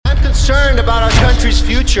concerned about our country's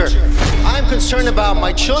future. I'm concerned about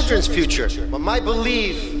my children's future. But my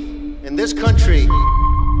belief in this country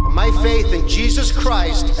and my faith in Jesus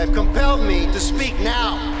Christ have compelled me to speak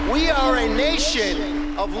now. We are a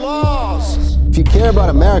nation of laws. If you care about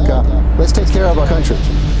America, let's take care of our country.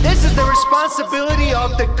 This is the responsibility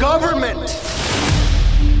of the government.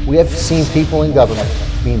 We have seen people in government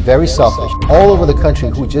being very selfish all over the country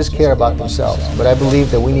who just care about themselves. But I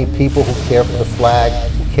believe that we need people who care for the flag,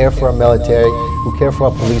 who care for our military, who care for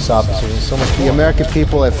our police officers, and so much more. The American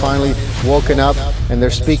people have finally woken up and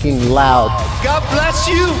they're speaking loud. God bless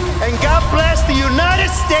you and God bless the United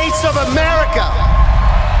States of America.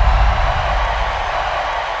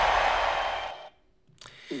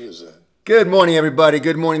 Good morning, everybody.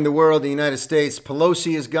 Good morning, the world, the United States.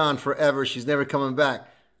 Pelosi is gone forever. She's never coming back.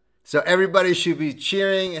 So everybody should be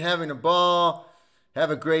cheering and having a ball.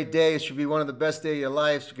 Have a great day. It should be one of the best days of your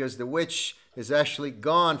lives because the witch is actually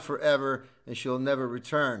gone forever and she'll never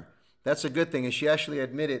return. That's a good thing. And she actually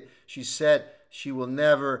admitted, she said she will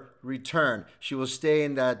never return. She will stay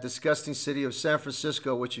in that disgusting city of San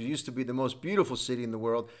Francisco, which used to be the most beautiful city in the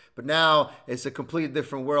world. But now it's a completely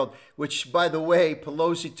different world, which, by the way,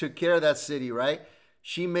 Pelosi took care of that city, right?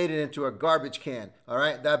 She made it into a garbage can, all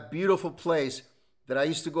right? That beautiful place that I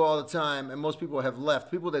used to go all the time, and most people have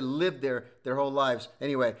left. People that lived there their whole lives.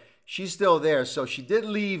 Anyway, she's still there. So she did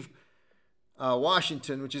leave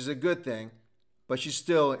Washington, which is a good thing, but she's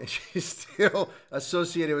still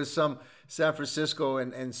associated with some San Francisco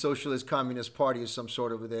and Socialist Communist Party of some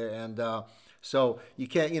sort over there. And so you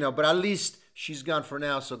can't, but at least she's gone for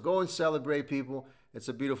now. So go and celebrate, people. It's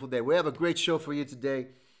a beautiful day. We have a great show for you today.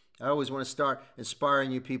 I always want to start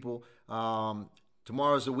inspiring you people.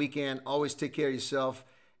 Tomorrow's the weekend. Always take care of yourself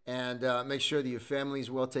and make sure that your family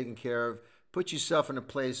is well taken care of. Put yourself in a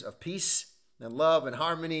place of peace and love and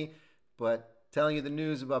harmony. But telling you the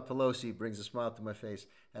news about Pelosi brings a smile to my face.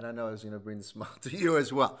 And I know it's going to bring a smile to you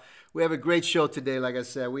as well. We have a great show today. Like I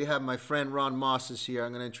said, we have my friend Ronn Moss is here.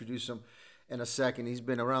 I'm going to introduce him in a second. He's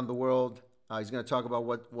been around the world. He's going to talk about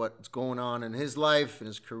what's going on in his life and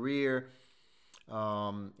his career.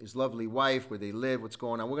 His lovely wife, where they live, what's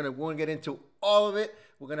going on. We're gonna get into all of it.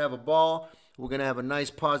 We're gonna have a ball. We're gonna have a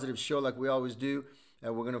nice positive show like we always do,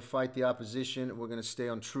 and we're gonna fight the opposition. We're gonna stay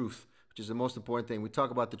on truth, which is the most important thing. We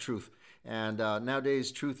talk about the truth, and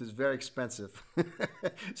nowadays truth is very expensive.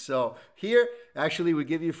 So here, actually, we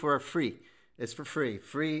give you for free. It's for free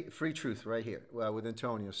truth right here with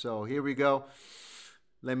Antonio. So here we go.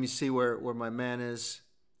 Let me see where my man is.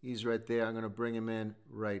 He's right there. I'm gonna bring him in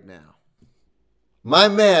right now. My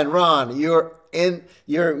man, Ronn,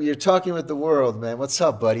 you're talking with the world, man. What's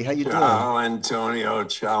up, buddy? How you doing? Ciao, Antonio.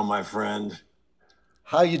 Ciao, my friend.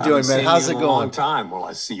 How you doing, man? How's it going? A long time. Well,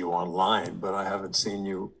 I see you online, but I haven't seen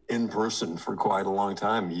you in person for quite a long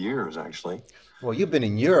time. Years, actually. Well, you've been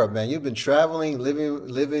in Europe, man. You've been traveling,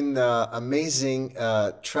 living amazing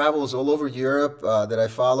travels all over Europe that I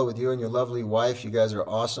follow with you and your lovely wife. You guys are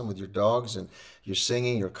awesome with your dogs and your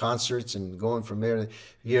singing, your concerts, and going from there to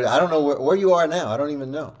here. I don't know where you are now. I don't even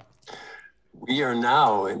know. We are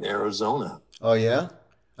now in Arizona. Oh, yeah?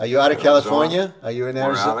 Are you out of California? Are you in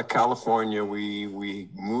Arizona? We're out of California. We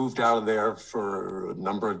moved out of there for a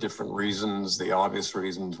number of different reasons. The obvious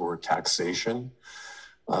reasons were taxation.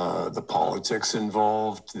 The politics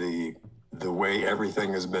involved, the way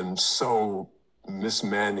everything has been so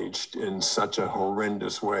mismanaged in such a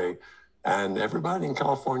horrendous way, and everybody in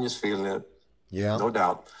California is feeling it. Yeah, no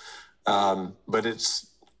doubt. But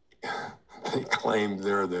they claim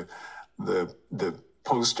they're the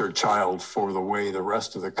poster child for the way the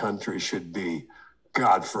rest of the country should be.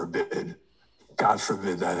 God forbid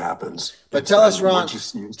that happens. But tell us, Ron,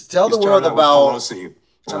 tell the world about Pelosi.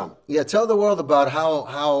 Tell the world about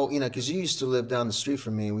how because you used to live down the street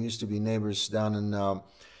from me. We used to be neighbors down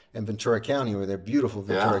in Ventura County, where they're beautiful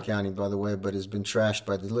Ventura County, by the way, but has been trashed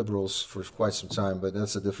by the liberals for quite some time. But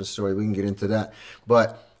that's a different story. We can get into that.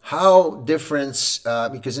 But how different?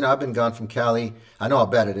 Because I've been gone from Cali. I know how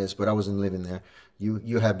bad it is, but I wasn't living there.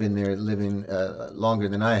 You have been there living longer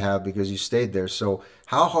than I have because you stayed there. So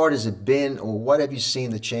how hard has it been, or what have you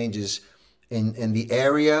seen the changes in the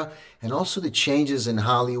area, and also the changes in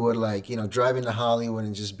Hollywood, like, driving to Hollywood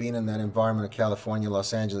and just being in that environment of California,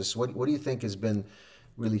 Los Angeles? What do you think has been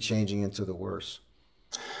really changing into the worse?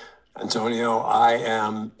 Antonio, I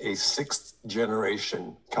am a sixth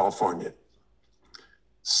generation Californian.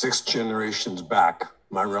 6 generations back,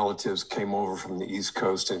 my relatives came over from the East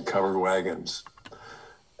Coast in covered wagons,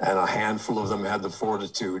 and a handful of them had the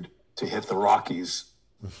fortitude to hit the Rockies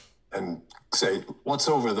and say, what's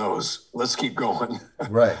over those? Let's keep going.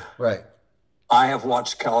 Right. I have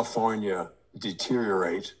watched California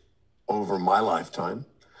deteriorate over my lifetime.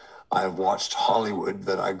 I have watched Hollywood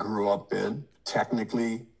that I grew up in,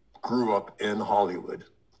 technically grew up in Hollywood.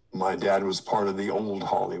 My dad was part of the old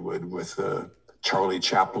Hollywood with Charlie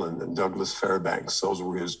Chaplin and Douglas Fairbanks. Those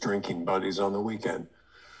were his drinking buddies on the weekend.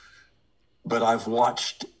 But I've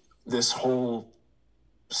watched this whole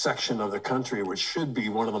section of the country, which should be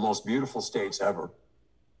one of the most beautiful states ever,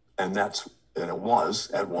 and it was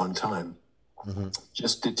at one time,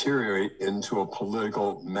 just deteriorate into a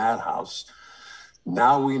political madhouse.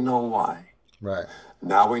 Now we know why. Right.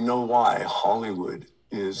 Now we know why Hollywood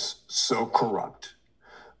is so corrupt.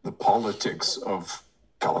 The politics of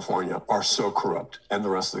California are so corrupt, and the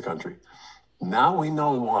rest of the country. Now we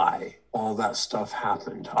know why all that stuff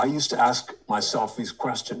happened. I used to ask myself these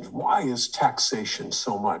questions. Why is taxation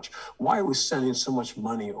so much? Why are we sending so much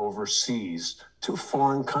money overseas to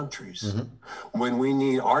foreign countries? When we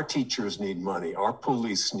need, our teachers need money, our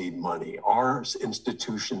police need money, our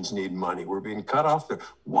institutions need money. We're being cut off there.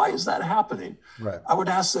 Why is that happening? Right. I would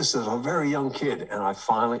ask this as a very young kid, and I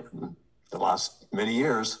finally, the last many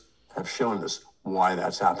years, have shown this, why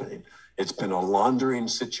that's happening. It's been a laundering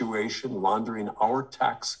situation, laundering our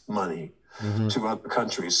tax money to other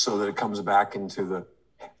countries so that it comes back into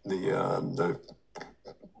the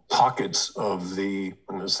pockets of the,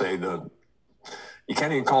 I'm going to say you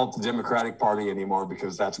can't even call it the Democratic Party anymore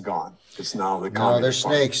because that's gone. It's now the Communist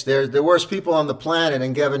Party. Snakes. They're the worst people on the planet,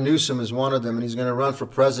 and Gavin Newsom is one of them, and he's going to run for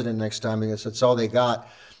president next time because that's all they got.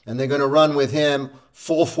 And they're going to run with him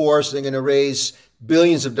full force. They're going to raise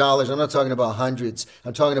billions of dollars. I'm not talking about hundreds.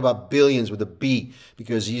 I'm talking about billions with a B,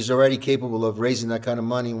 because he's already capable of raising that kind of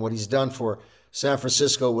money. And what he's done for San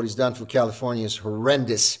Francisco, what he's done for California is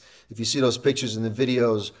horrendous. If you see those pictures and the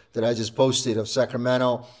videos that I just posted of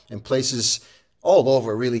Sacramento and places all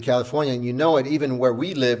over, really, California, and you know it, even where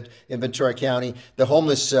we lived in Ventura County, the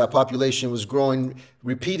homeless population was growing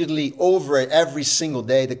repeatedly over it every single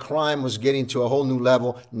day. The crime was getting to a whole new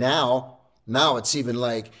level. Now it's even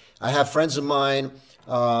like, I have friends of mine,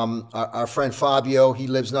 our friend Fabio, he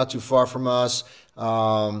lives not too far from us.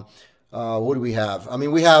 What do we have? I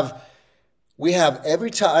mean, we have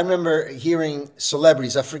every time. I remember hearing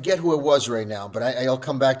celebrities. I forget who it was right now, but I'll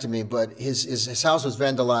come back to me. But his house was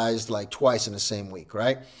vandalized like twice in the same week,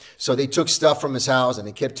 right? So they took stuff from his house and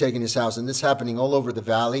they kept taking his house. And this happening all over the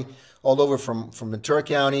valley, all over from Ventura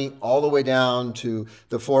County, all the way down to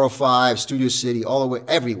the 405, Studio City, all the way,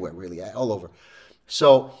 everywhere, really, all over.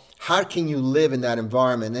 So how can you live in that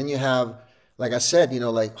environment? Then you have, like I said,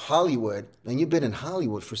 like Hollywood, and you've been in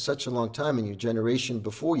Hollywood for such a long time in your generation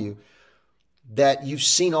before you, that you've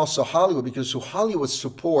seen also Hollywood, because Hollywood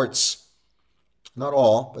supports, not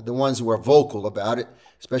all, but the ones who are vocal about it,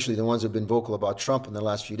 especially the ones who have been vocal about Trump in the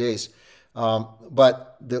last few days.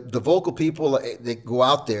 But the vocal people that go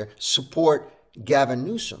out there support Gavin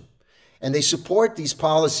Newsom. And they support these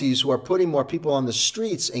policies who are putting more people on the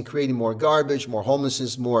streets and creating more garbage, more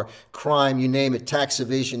homelessness, more crime, you name it, tax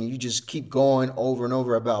evasion. You just keep going over and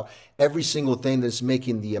over about every single thing that's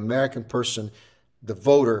making the American person, the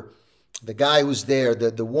voter, the guy who's there,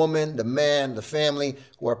 the woman, the man, the family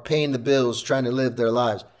who are paying the bills, trying to live their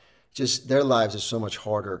lives. Just their lives are so much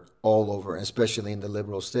harder all over, especially in the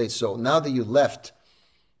liberal states. So now that you left,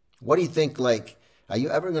 what do you think, are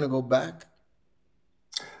you ever going to go back?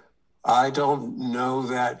 I don't know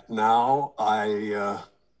that now.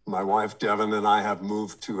 My wife Devin and I have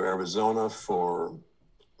moved to Arizona for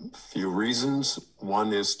a few reasons.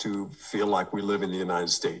 One is to feel like we live in the United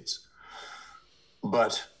States.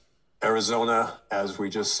 But Arizona, as we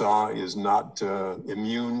just saw, is not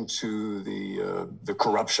immune to the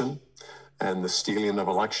corruption and the stealing of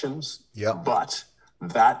elections. Yeah. But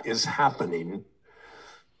that is happening.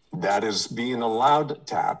 That is being allowed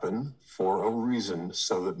to happen for a reason,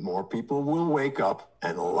 so that more people will wake up,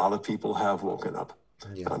 and a lot of people have woken up.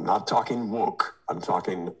 Yeah. I'm not talking woke. I'm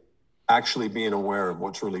talking actually being aware of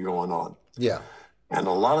what's really going on. Yeah. And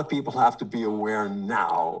a lot of people have to be aware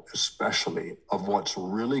now, especially, of what's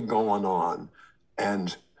really going on.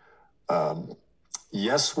 And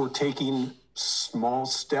yes, we're taking small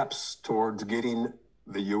steps towards getting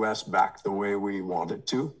the U.S. back the way we want it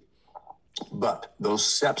to. But those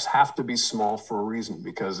steps have to be small for a reason,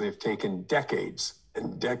 because they've taken decades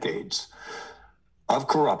and decades of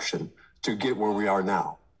corruption to get where we are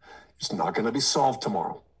now. It's not going to be solved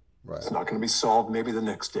tomorrow. Right. It's not going to be solved maybe the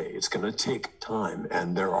next day. It's going to take time.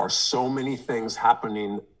 And there are so many things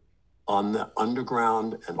happening on the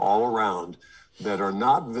underground and all around that are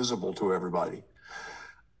not visible to everybody.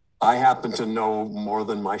 I happen to know more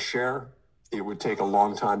than my share. It would take a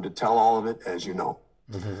long time to tell all of it, as you know.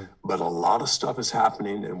 Mm-hmm. But a lot of stuff is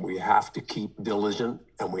happening, and we have to keep diligent,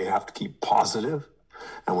 and we have to keep positive.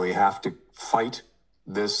 And we have to fight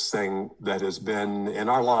this thing that has been in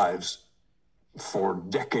our lives for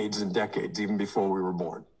decades and decades, even before we were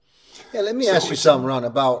born. Yeah, let me So ask you it's something, Ron,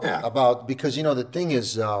 yeah. about because the thing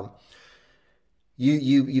is,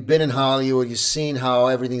 you've been in Hollywood, you've seen how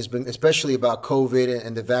everything's been, especially about COVID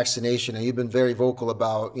and the vaccination, and you've been very vocal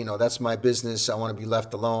about, that's my business. I want to be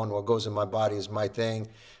left alone. What goes in my body is my thing.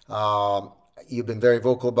 You've been very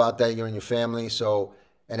vocal about that. You're in your family, so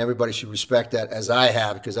and everybody should respect that, as I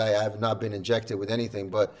have, because I have not been injected with anything.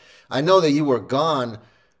 But I know that you were gone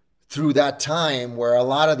through that time where a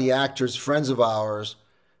lot of the actors, friends of ours,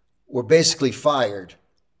 were basically fired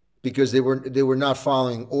because they were not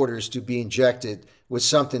following orders to be injected with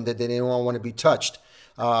something that they didn't want to be touched.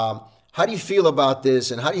 How do you feel about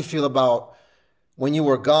this, and how do you feel about when you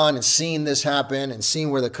were gone and seeing this happen and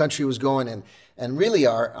seeing where the country was going and really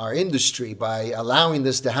our industry by allowing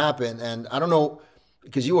this to happen? And I don't know,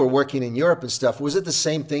 because you were working in Europe and stuff, was it the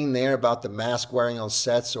same thing there about the mask wearing on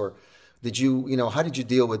sets, or did how did you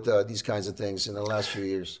deal with these kinds of things in the last few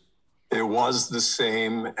years? It was the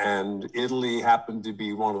same, and Italy happened to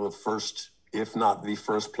be one of the first, if not the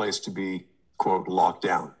first place to be, quote, locked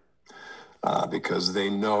down, because they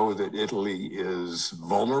know that Italy is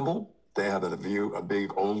vulnerable. They have a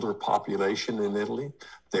big older population in Italy.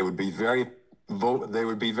 They would be very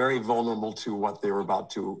vulnerable to what they were about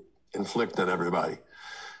to inflict on everybody.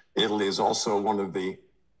 Italy is also one of the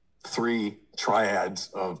three triads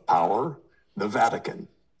of power, the Vatican.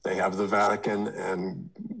 They have the Vatican, and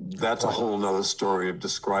that's a whole nother story of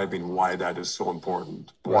describing why that is so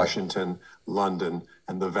important. Right. Washington, London,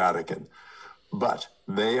 and the Vatican. But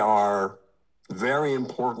they are very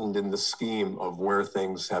important in the scheme of where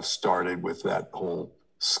things have started with that whole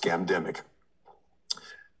scamdemic.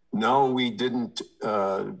 No, we didn't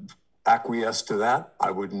acquiesce to that. I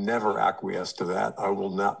would never acquiesce to that. I will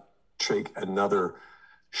not take another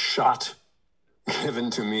shot given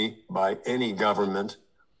to me by any government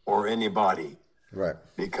or anybody. Right.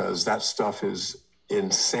 Because that stuff is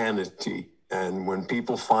insanity. And when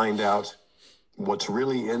people find out what's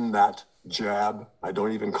really in that jab, I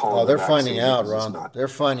don't even call it. Oh, they're finding out, Ron. They're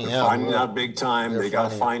finding out. Finding out big time. They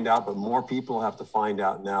got to find out, but more people have to find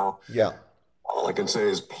out now. Yeah. All I can say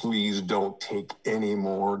is please don't take any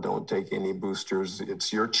more. Don't take any boosters.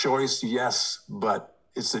 It's your choice, yes, but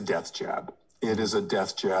it's a death jab. It is a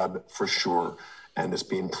death jab for sure. And it's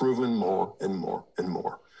being proven more and more and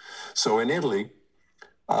more. So in Italy,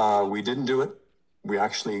 we didn't do it. We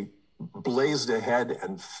actually blazed ahead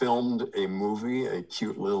and filmed a movie, a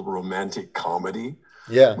cute little romantic comedy.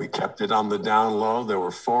 Yeah. We kept it on the down low. There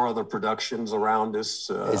were 4 other productions around us.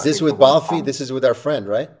 Is this with Balfi? This is with our friend,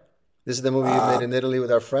 right? This is the movie you made in Italy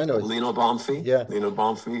with our friend? Or? Lino Banfi. Yeah. Lino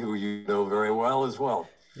Banfi, who you know very well as well.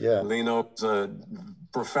 Yeah. Lino's a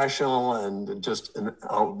professional and just an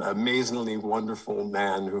amazingly wonderful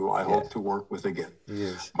man who I hope to work with again.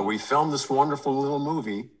 Yes. But we filmed this wonderful little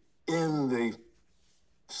movie in the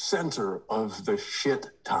center of the shit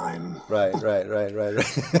time. Right.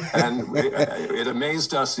 And it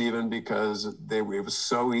amazed us even because it was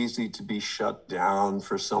so easy to be shut down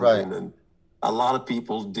for something. Right. And a lot of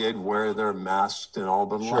people did wear their masks and all,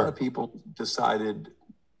 but a lot of people decided,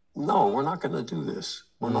 no, we're not going to do this.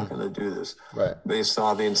 We're not going to do this. Right. They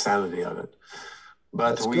saw the insanity of it.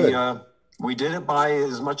 But we did it by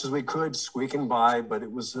as much as we could, squeaking by, but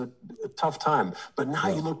it was a tough time. But now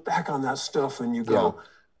you look back on that stuff and you go,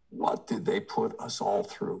 what did they put us all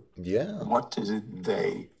through? Yeah. What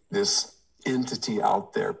did this entity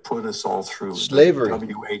out there, put us all through? Slavery.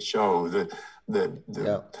 The WHO, the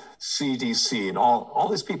CDC, and all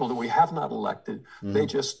these people that we have not elected, they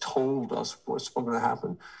just told us what's going to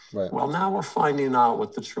happen. Right. Well, now we're finding out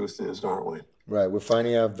what the truth is, aren't we? Right. We're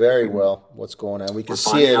finding out very well what's going on. We can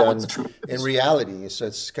see it in reality. So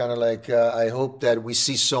it's kind of like, I hope that we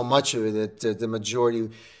see so much of it that the majority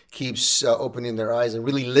keeps opening their eyes and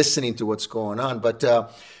really listening to what's going on. But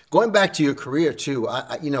going back to your career too,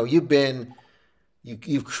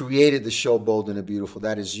 you've created the show Bold and the Beautiful.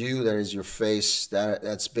 That is you. That is your face.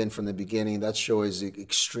 That's been from the beginning. That show is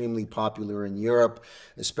extremely popular in Europe,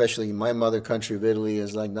 especially in my mother country of Italy,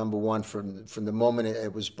 is like number one from the moment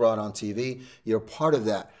it was brought on TV. You're a part of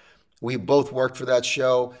that. We both worked for that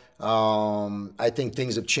show. I think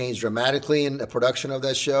things have changed dramatically in the production of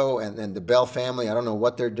that show, and the Bell family. I don't know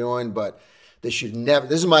what they're doing, but they should never.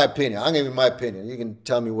 This is my opinion. I'm giving my opinion. You can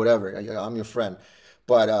tell me whatever. I'm your friend.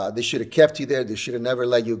 But they should have kept you there. They should have never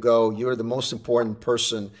let you go. You're the most important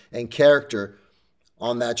person and character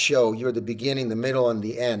on that show. You're the beginning, the middle, and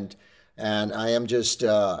the end. And I am just,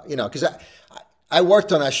 because I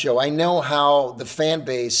worked on that show. I know how the fan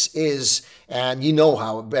base is, and you know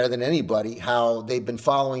how better than anybody how they've been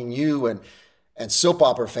following you, and soap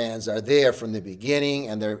opera fans are there from the beginning,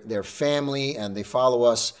 and they're family, and they follow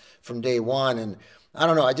us from day one. And I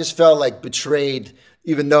don't know, I just felt like betrayed,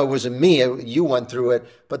 even though it wasn't me. You went through it,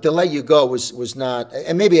 but to let you go was not.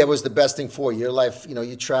 And maybe it was the best thing for you. Your life,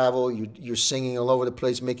 you travel, you're singing all over the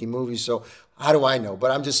place, making movies. So how do I know?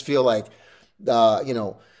 But I just feel like,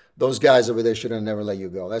 those guys over there should have never let you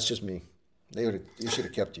go. That's just me. They should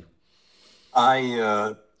have kept you.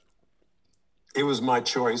 It was my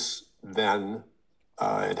choice then.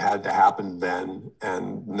 It had to happen then.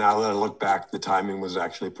 And now that I look back, the timing was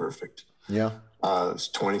actually perfect. Yeah. It's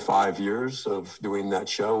 25 years of doing that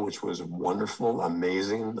show, which was wonderful,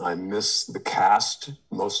 amazing. I miss the cast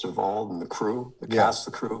most of all, and the crew,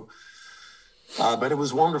 the crew. But it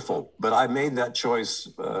was wonderful. But I made that choice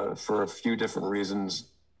for a few different reasons,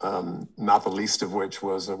 not the least of which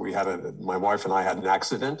was that my wife and I had an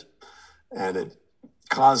accident, and it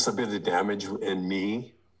caused a bit of damage in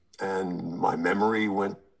me, and my memory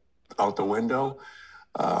went out the window.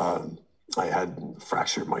 I had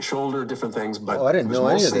fractured my shoulder, different things. But I didn't know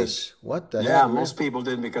any of this. What the heck? Yeah, most people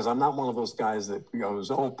didn't, because I'm not one of those guys that goes,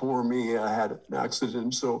 "Oh, poor me, I had an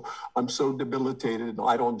accident, so I'm so debilitated."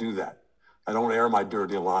 I don't do that. I don't air my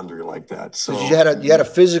dirty laundry like that. So you had a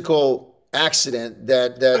physical accident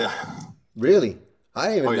that really, I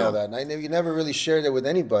didn't even know that. And you never really shared it with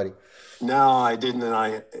anybody. No, I didn't.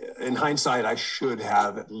 And in hindsight, I should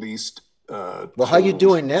have at least. Well, how you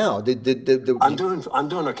doing now? I'm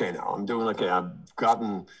doing okay now. I'm doing okay.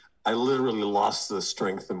 I literally lost the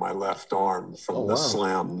strength in my left arm from the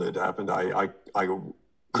slam that happened.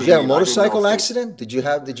 Did you have a motorcycle accident? Did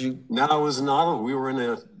you? No, it was not. We were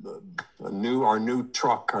in our new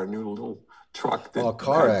truck, our new little truck. A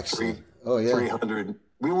car accident. 300.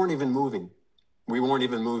 We weren't even moving.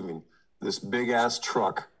 This big ass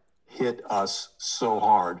truck hit us so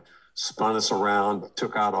hard, spun us around,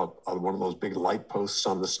 took out one of those big light posts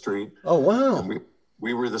on the street. Oh, wow. And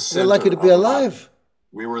we were the center. You're lucky to be alive.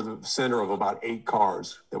 We were the center of about 8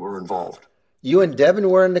 cars that were involved. You and Devin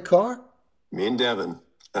were in the car? Me and Devin.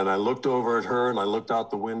 And I looked over at her, and I looked out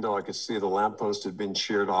the window. I could see the lamppost had been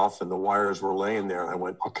sheared off and the wires were laying there. And I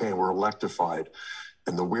went, okay, we're electrified.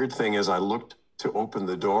 And the weird thing is I looked to open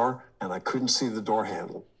the door, and I couldn't see the door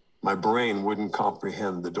handle. My brain wouldn't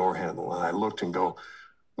comprehend the door handle. And I looked and go,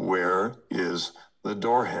 where is the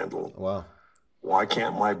door handle? Wow. Why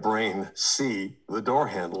can't my brain see the door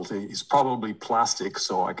handle? It's probably plastic,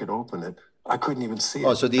 so I could open it. I couldn't even see it.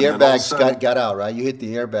 Oh, so the airbags got out, right? You hit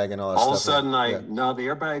the airbag and all that stuff. All of a sudden, no, the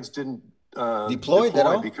airbags didn't deploy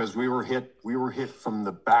because we were hit from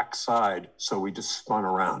the back side, so we just spun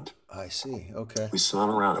around. I see. Okay. We spun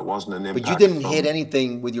around. It wasn't an impact. But you didn't hit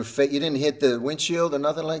anything with your face. You didn't hit the windshield or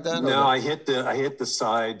nothing like that? No, I hit the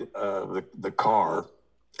side of the car,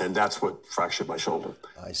 and that's what fractured my shoulder.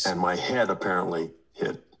 I see. And my head apparently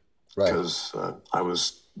hit because I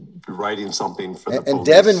was writing something for the police. And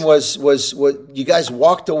Devin was you guys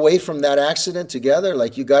walked away from that accident together?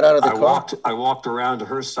 Like you got out of the car? I walked around to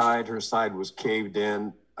her side. Her side was caved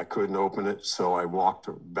in. I couldn't open it, so I walked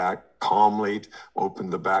back calmly,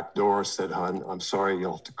 opened the back door, said, "Hun, I'm sorry, you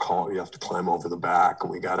have to climb over the back." And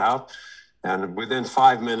we got out, and within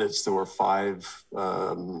 5 minutes, there were 5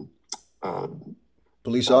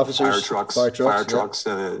 police officers, fire trucks,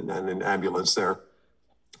 and an ambulance there,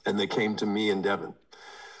 and they came to me and Devin.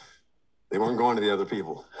 They weren't going to the other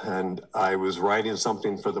people, and I was writing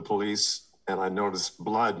something for the police, and I noticed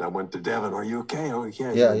blood, and I went to Devin, "Are you okay?" "Oh,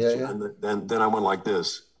 yeah. And then I went like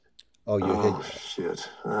this. Oh, shit.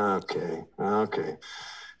 Okay.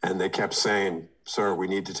 And they kept saying, "Sir, we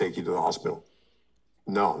need to take you to the hospital."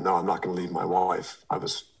 No, I'm not going to leave my wife. I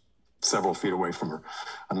was several feet away from her.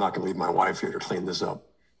 "I'm not going to leave my wife here to clean this up."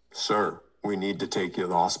 "Sir, we need to take you to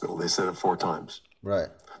the hospital." They said it 4 times. Right.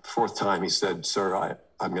 4th time, he said, "Sir,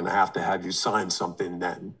 I'm going to have you sign something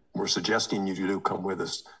then. We're suggesting you do come with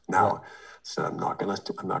us now." Right. I said, I'm not going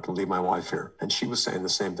to leave my wife here. And she was saying the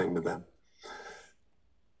same thing to them.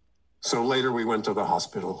 So later we went to the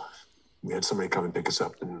hospital. We had somebody come and pick us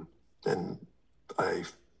up, and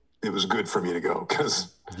it was good for me to go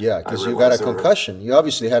because you got a concussion. You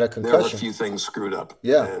obviously had a concussion. There were a few things screwed up.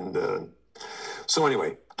 Yeah. And so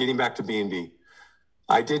anyway, getting back to B&B,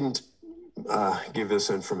 I didn't give this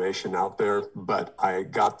information out there, but I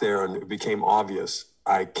got there and it became obvious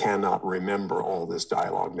I cannot remember all this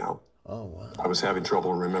dialogue now. Oh, wow. I was having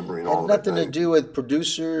trouble remembering all of it. Nothing to do with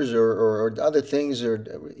producers or other things, it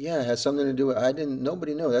had something to do with,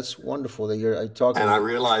 nobody knew. That's wonderful that you're talking. And I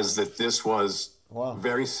realized that this was Wow.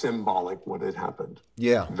 Very symbolic what had happened.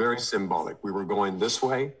 Yeah. Very symbolic. We were going this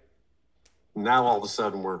way. Now all of a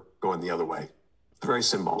sudden we're going the other way. Very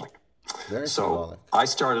symbolic. Very So symbolic. I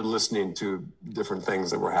started listening to different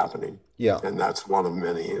things that were happening. Yeah. And that's one of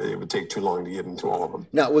many. It would take too long to get into all of them.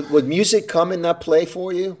 Now, would music come in that play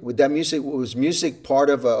for you? Was music part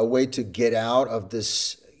of a way to get out of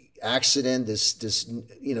this accident, this this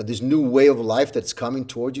new way of life that's coming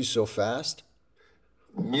towards you so fast?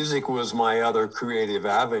 Music was my other creative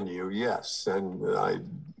avenue, yes. And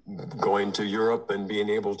going to Europe and being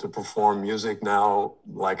able to perform music now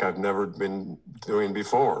like I've never been doing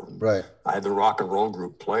before. Right. I had the rock and roll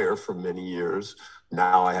group Player for many years.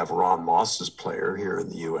 Now I have Ronn Moss's Player here in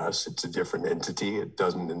the U.S. It's a different entity. It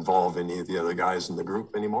doesn't involve any of the other guys in the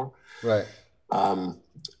group anymore. Right.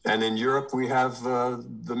 And in Europe, we have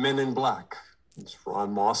the Men in Black. It's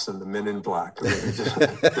Ronn Moss and the Men in Black.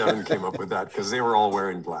 Devin came up with that because they were all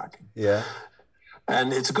wearing black. Yeah.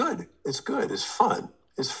 And it's good. It's good. It's fun.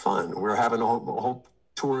 It's fun. We're having a whole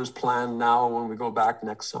tours planned now when we go back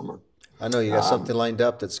next summer. I know you got something lined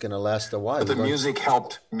up that's going to last a while. But the music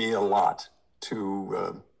helped me a lot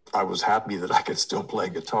to, I was happy that I could still play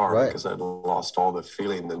guitar Right. because I'd lost all the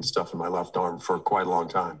feeling and stuff in my left arm for quite a long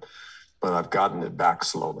time. But I've gotten it back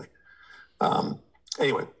slowly.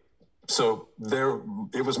 Anyway, so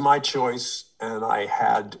it was my choice, and I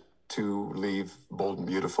had to leave Bold and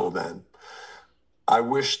Beautiful then. I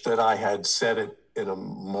wish that I had said it in a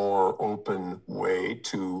more open way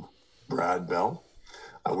to Brad Bell.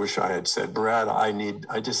 I wish I had said, Brad,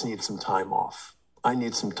 I just need some time off. I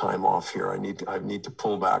need some time off here. I need to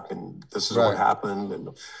pull back, and this is Right. what happened.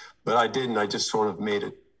 But I didn't. I just sort of made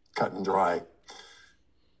it cut and dry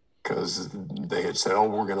because they had said, "Oh,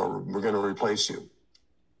 we're gonna replace you."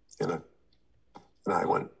 And I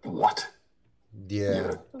went, "What?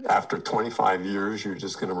 Yeah. After 25 years, you're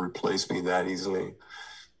just going to replace me that easily?"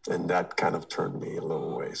 And that kind of turned me a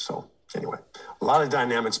little away. So anyway, a lot of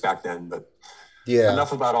dynamics back then, but Yeah.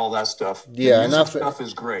 enough about all that stuff. Yeah, The music enough. stuff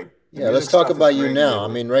is great. The Yeah, let's music talk stuff is about you great. now. I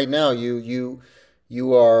mean, right now you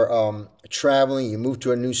are traveling. You moved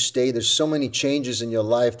to a new state. There's so many changes in your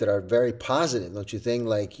life that are very positive, don't you think?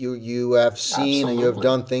 Like you have seen and you have Absolutely.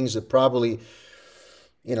 done things that probably,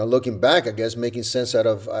 looking back, I guess making sense out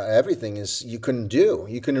of everything is you couldn't do.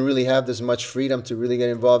 You couldn't really have this much freedom to really get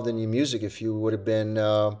involved in your music if you would have been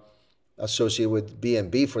associated with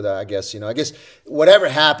B&B for that. I guess I guess whatever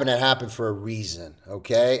happened, it happened for a reason.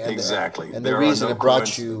 Okay, Exactly. and There the are reason no it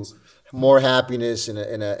brought you coincidences. more happiness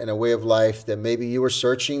in a way of life that maybe you were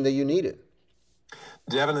searching that you needed.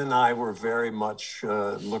 Devin and I were very much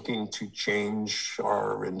looking to change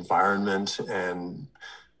our environment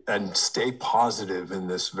and stay positive in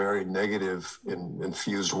this very negative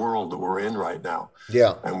infused world that we're in right now.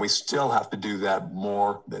 Yeah. And we still have to do that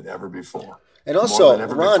more than ever before. And More also, than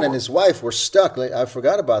ever Ron before. and his wife were stuck. Like, I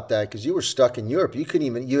forgot about that because you were stuck in Europe. You couldn't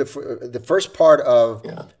even. The first part of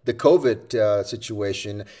Yeah. the COVID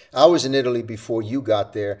situation. I was in Italy before you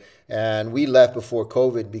got there, and we left before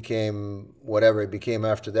COVID became whatever it became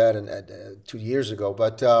after that, and 2 years ago.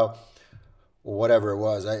 But whatever it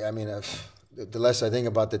was, I mean, the less I think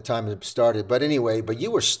about the time it started. But anyway, but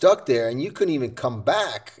you were stuck there, and you couldn't even come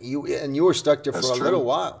back. You were stuck there That's for a true. little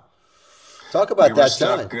while. Talk about We were that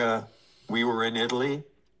stuck. time. We were in Italy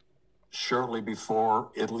shortly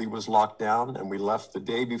before Italy was locked down, and we left the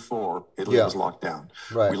day before Italy Yeah. was locked down.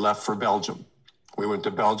 Right. We left for Belgium. We went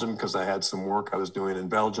to Belgium because I had some work I was doing in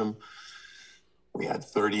Belgium. We had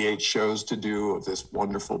 38 shows to do of this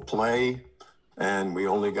wonderful play, and we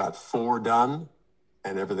only got 4 done,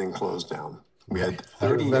 and everything closed down. We had I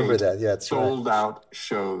 38 remember that. Yeah, that's right. sold out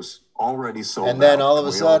shows, already sold out. And then all of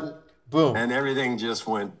a We sudden, boom. and everything just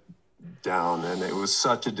went down, and it was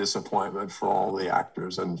such a disappointment for all the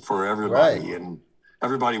actors and for everybody. Right. And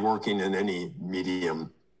everybody working in any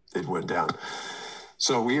medium. It went down.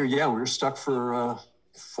 So we were stuck for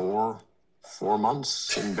 4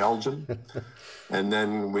 months in Belgium, and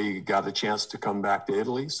then we got a chance to come back to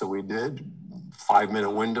Italy. So we did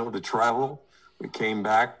 5-minute window to travel. We came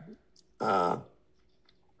back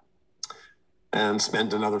and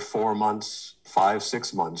spent another 4 months,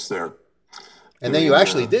 5-6 months there. And then you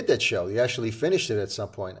actually did that show. You actually finished it at some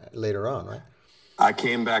point later on, right? I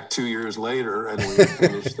came back 2 years later, and we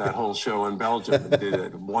finished that whole show in Belgium and did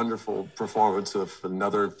a wonderful performance of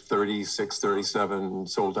another 36, 37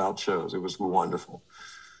 sold out shows. It was wonderful.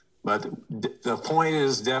 But the point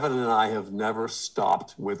is, Devin and I have never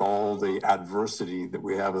stopped with all the adversity that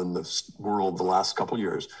we have in this world the last couple of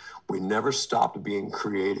years. We never stopped being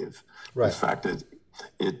creative. Right. In fact,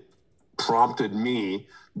 it prompted me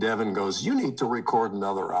Devin goes, "You need to record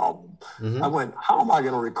another album." I went, "How am I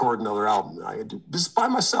going to record another album?" I do just by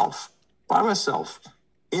myself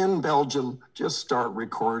in Belgium, just start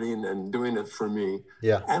recording and doing it for me.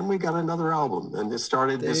 Yeah. And we got another album, and it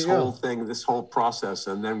started this whole thing, this whole process.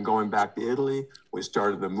 And then going back to Italy, we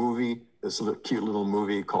started the movie, this cute little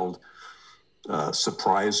movie called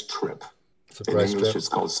Surprise Trip. In English, it's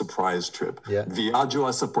called Surprise Trip. Yeah. Viaggio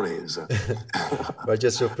a sorpresa. Viaggio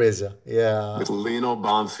a sorpresa. Yeah. With Lino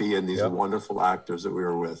Banfi and these wonderful actors that we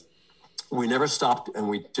were with. We never stopped, and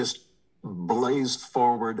we just blazed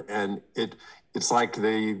forward, and it's like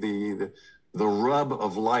the rub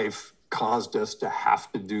of life caused us to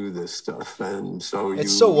have to do this stuff. And so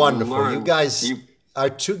it's so wonderful. You guys are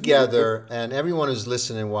together, and everyone who's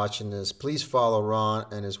listening and watching this, please follow Ron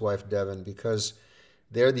and his wife Devin, because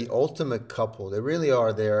they're the ultimate couple. They really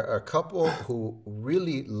are. They're a couple who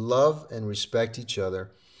really love and respect each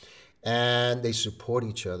other, and they support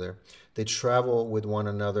each other. They travel with one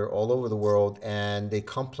another all over the world, and they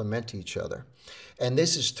complement each other. And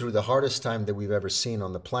this is through the hardest time that we've ever seen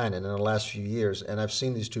on the planet in the last few years. And I've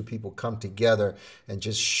seen these two people come together and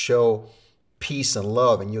just show peace and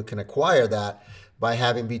love. And you can acquire that by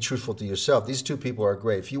be truthful to yourself. These two people are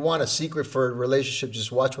great. If you want a secret for a relationship,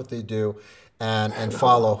 just watch what they do and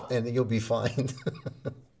follow, and you'll be fine.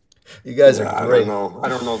 You guys are great. I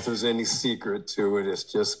don't know if there's any secret to it. It's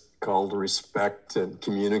just called respect and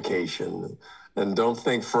communication. And don't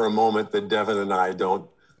think for a moment that Devin and I don't.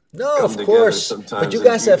 No, of course, but you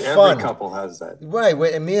guys have fun. Every couple has that, right?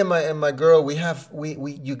 And me and my girl, we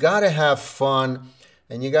you gotta have fun,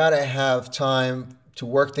 and you gotta have time to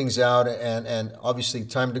work things out, and obviously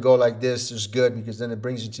time to go like this is good because then it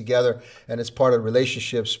brings you together and it's part of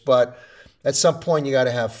relationships. But at some point, you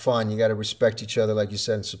gotta have fun. You gotta respect each other, like you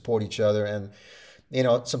said, and support each other. And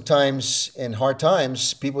sometimes in hard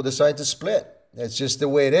times, people decide to split. It's just the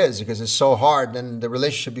way it is because it's so hard, and the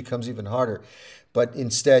relationship becomes even harder. But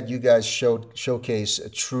instead, you guys showcase a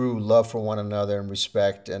true love for one another and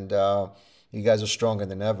respect, and you guys are stronger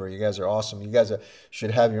than ever. You guys are awesome. You guys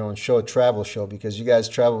should have your own show, a travel show, because you guys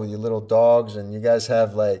travel with your little dogs, and you guys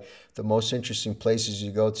have like the most interesting places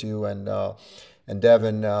you go to, and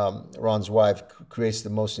Devin, Ron's wife, creates the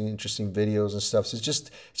most interesting videos and stuff. So it's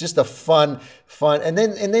just a fun, and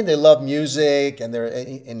then they love music, and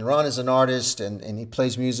Ron is an artist, and he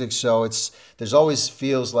plays music. So there's always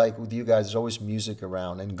feels like with you guys, there's always music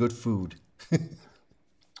around and good food. I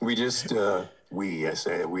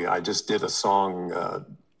just did a song,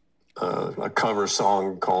 a cover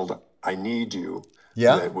song called "I Need You."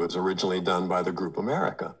 Yeah, that was originally done by the group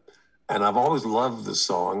America. And I've always loved the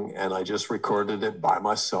song, and I just recorded it by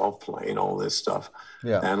myself, playing all this stuff.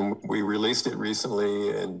 Yeah. And we released it recently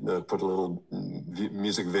and put a little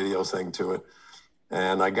music video thing to it.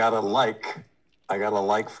 And I got a like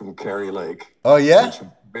from Carrie Lake. Oh yeah. Which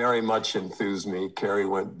very much enthused me. Carrie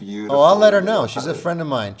went beautiful. Oh, I'll let her know. She's a friend of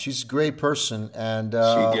mine. She's a great person, and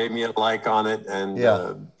she gave me a like on it and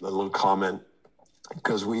a little comment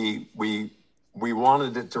because we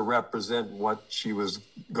wanted it to represent what she was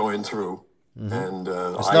going through. Mm-hmm. And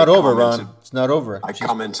it's not over, Ron. It's not over.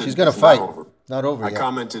 She's going to fight. Not over yet. I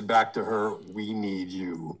commented back to her, "We need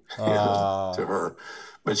you," to her.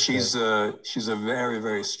 But she's a very,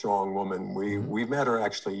 very strong woman. We met her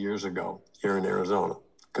actually years ago here in Arizona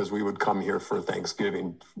because we would come here for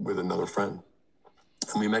Thanksgiving with another friend.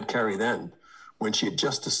 And we met Carrie then when she had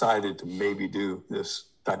just decided to maybe do this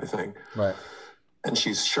type of thing. Right. And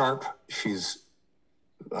she's sharp. She's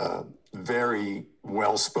very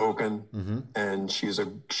well spoken, and she's a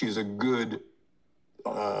good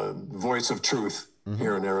voice of truth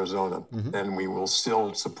here in Arizona. And we will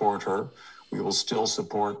still support her. We will still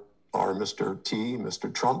support our Mr. T,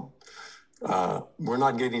 Mr. Trump. We're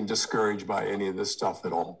not getting discouraged by any of this stuff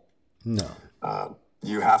at all. No.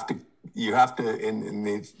 You have to in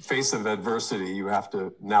the face of adversity, you have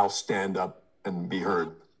to now stand up and be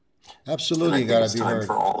heard. Absolutely, you got to be heard. It's time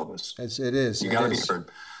for all of us. It is. You got to be heard.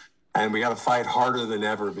 And we got to fight harder than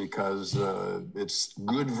ever because it's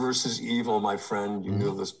good versus evil, my friend. You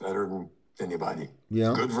know this better than anybody.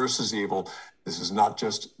 Yeah. Good versus evil. This is not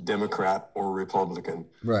just Democrat or Republican.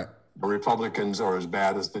 Right. The Republicans are as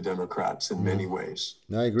bad as the Democrats in many ways.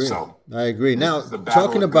 I agree. So I agree. Now,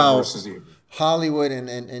 talking about Hollywood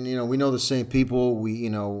and we know the same people. We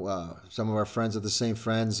some of our friends are the same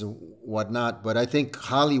friends and whatnot. But I think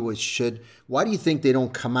Hollywood should. Why do you think they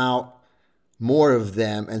don't come out more of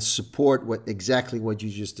them and support exactly what you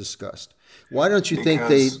just discussed? Why don't you think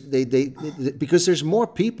they because there's more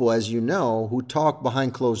people, as you know, who talk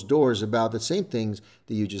behind closed doors about the same things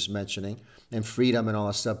that you just mentioning and freedom and all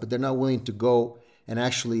that stuff, but they're not willing to go and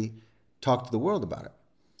actually talk to the world about it.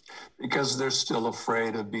 Because they're still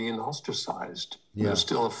afraid of being ostracized. Yeah. They're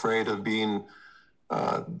still afraid of being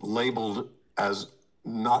labeled as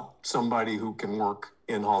not somebody who can work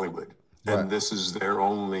in Hollywood. And Right. this is their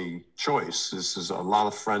only choice. This is a lot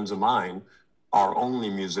of friends of mine are only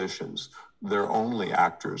musicians. They're only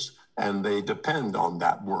actors. And they depend on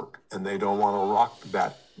that work. And they don't want to rock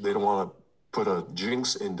that. They don't want to put a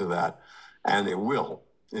jinx into that. And it will.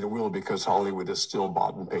 It will, because Hollywood is still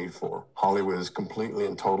bought and paid for. Hollywood is completely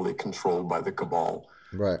and totally controlled by the cabal.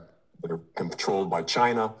 Right. They're controlled by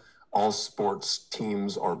China. All sports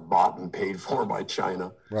teams are bought and paid for by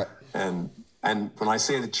China. Right. And when I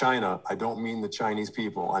say the China, I don't mean the Chinese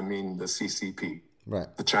people. I mean the CCP. Right.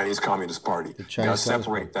 The Chinese Communist Party. You got to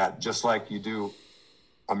separate that, just like you do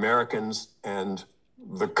Americans and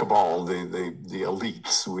the cabal, the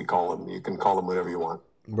elites, we call them. You can call them whatever you want.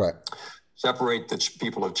 Right. Separate the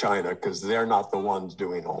people of China, because they're not the ones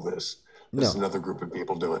doing all this. There's another group of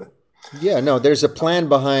people doing it. Yeah, no, there's a plan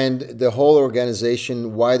behind the whole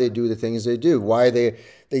organization, why they do the things they do, why they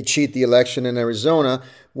cheat the election in Arizona,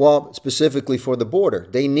 well, specifically for the border.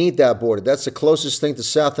 They need that border. That's the closest thing to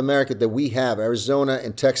South America that we have, Arizona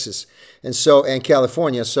and Texas, and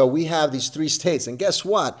California. So we have these 3 states. And guess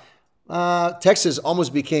what? Texas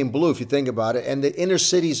almost became blue, if you think about it. And the inner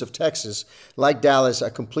cities of Texas, like Dallas, are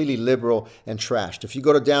completely liberal and trashed. If you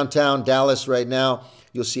go to downtown Dallas right now,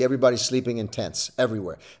 you'll see everybody sleeping in tents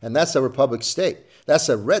everywhere. And that's a Republican state. That's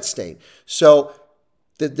a red state. So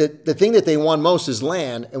the thing that they want most is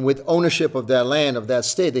land. And with ownership of that land, of that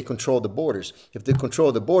state, they control the borders. If they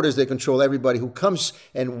control the borders, they control everybody who comes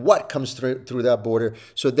and what comes through that border.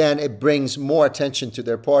 So then it brings more attention to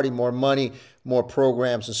their party, more money, more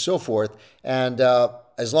programs, and so forth. And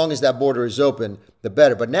as long as that border is open, the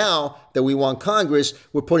better. But now that we want Congress,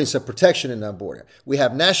 we're putting some protection in that border. We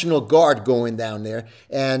have National Guard going down there,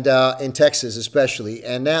 and in Texas especially.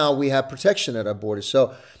 And now we have protection at our border.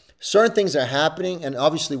 So certain things are happening, and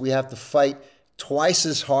obviously we have to fight twice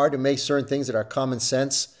as hard to make certain things that are common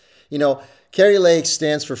sense. You know, Carrie Lake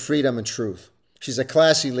stands for freedom and truth. She's a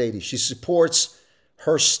classy lady. She supports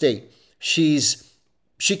her state. She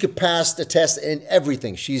could pass the test in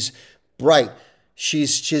everything. She's bright.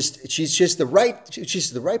 She's the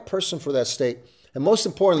right person for that state. And most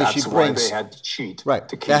importantly, That's she brings. why they had to cheat. Right.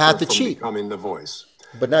 To keep They had her to from cheat. becoming the voice.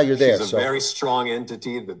 But now you're there. She's a very strong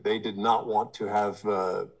entity that they did not want to have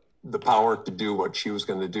the power to do what she was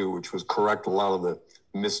going to do, which was correct a lot of the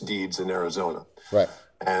misdeeds in Arizona. Right.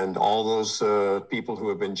 And all those people who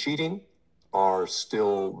have been cheating are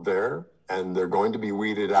still there, and they're going to be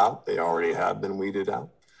weeded out. They already have been weeded out.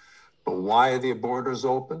 But why are the borders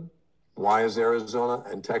open? Why is Arizona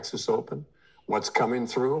and Texas open? What's coming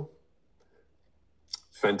through?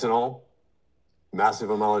 Fentanyl, massive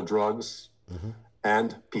amount of drugs,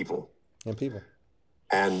 and people.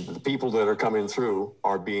 And the people that are coming through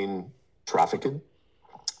are being trafficked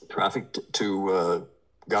to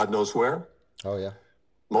God knows where. Oh, yeah.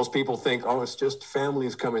 Most people think, oh, it's just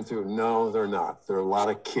families coming through. No, they're not. There are a lot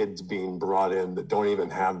of kids being brought in that don't even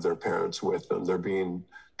have their parents with them. They're being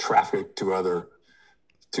trafficked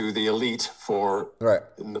to the elite for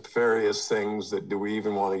nefarious things that, do we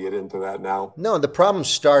even want to get into that now? No, the problem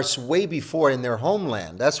starts way before in their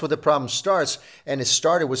homeland. That's where the problem starts. And it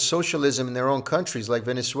started with socialism in their own countries like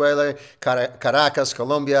Venezuela, Caracas,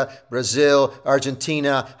 Colombia, Brazil,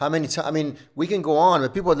 Argentina. How many times? I mean, we can go on,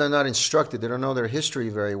 but people are not instructed. They don't know their history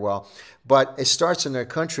very well. But it starts in their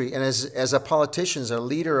country. And as a politician, as a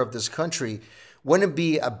leader of this country, wouldn't it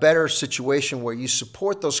be a better situation where you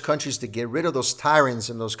support those countries to get rid of those tyrants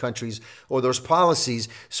in those countries or those policies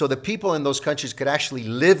so the people in those countries could actually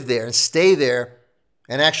live there and stay there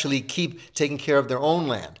and actually keep taking care of their own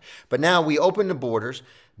land? But now we open the borders.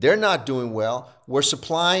 They're not doing well. We're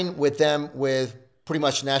supplying with them with pretty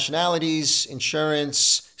much nationalities,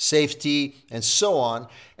 insurance, safety, and so on.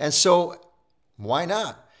 And so why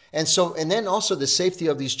not? And then also the safety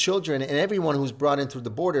of these children and everyone who's brought in through the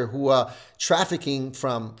border, who are trafficking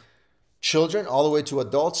from children all the way to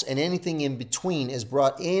adults, and anything in between is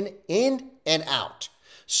brought in and out.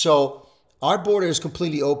 So our border is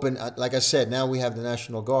completely open. Like I said, now we have the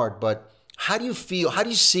National Guard. But how do you feel? How do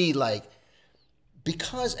you see, like,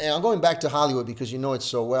 because, and I'm going back to Hollywood because you know it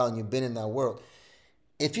so well and you've been in that world.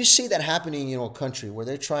 If you see that happening in your country where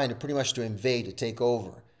they're trying to pretty much to invade, to take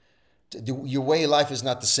over, your way of life is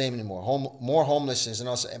not the same anymore. More homelessness and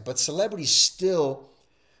also, but celebrities still,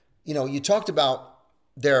 you know, you talked about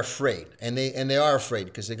they're afraid, and they are afraid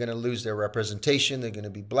because they're going to lose their representation. They're going to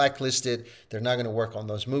be blacklisted. They're not going to work on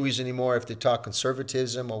those movies anymore if they talk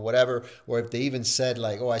conservatism or whatever, or if they even said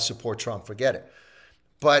like, oh, I support Trump, forget it.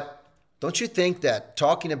 But don't you think that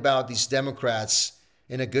talking about these Democrats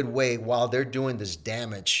in a good way while they're doing this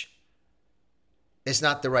damage, it's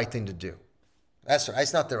not the right thing to do.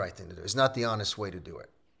 It's not the right thing to do. It's not the honest way to do it.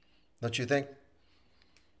 Don't you think?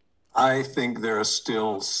 I think there are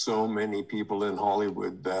still so many people in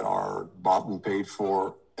Hollywood that are bought and paid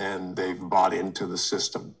for, and they've bought into the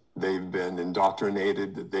system. They've been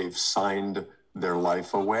indoctrinated. They've signed their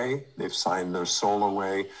life away. They've signed their soul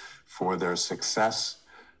away for their success.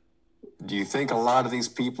 Do you think a lot of these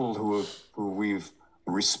people who we've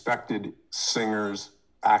respected, singers,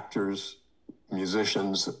 actors,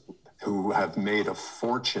 musicians who have made a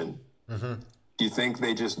fortune, do you think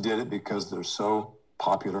they just did it because they're so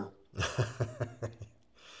popular?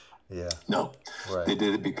 Yeah. No, Right. They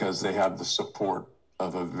did it because they have the support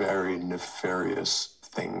of a very nefarious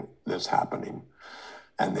thing that's happening,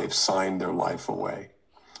 and they've signed their life away.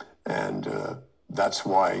 And that's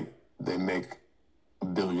why they make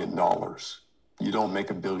 $1 billion. You don't make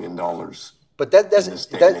 $1 billion But that in doesn't. this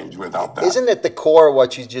day and age without that. Isn't it the core of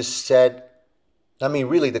what you just said? I mean,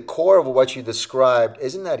 really, the core of what you described.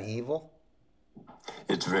 Isn't that evil?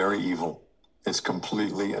 It's very evil. It's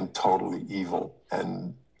completely and totally evil.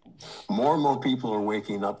 And more people are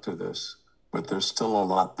waking up to this, but there's still a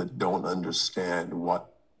lot that don't understand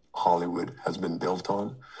what Hollywood has been built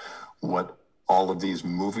on, what all of these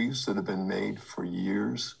movies that have been made for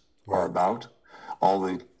years are about, all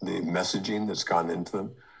the messaging that's gone into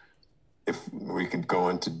them. If we could go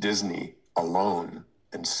into Disney alone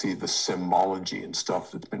and see the symbology and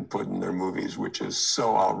stuff that's been put in their movies, which is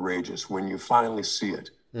so outrageous. When you finally see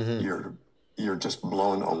it, you're just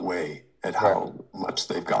blown away at how much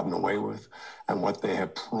they've gotten away with and what they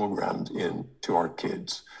have programmed into our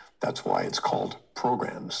kids. That's why it's called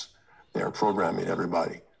programs. They're programming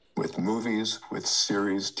everybody with movies, with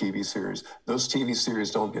series, TV series. Those TV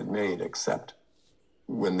series don't get made except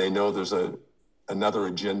when they know there's another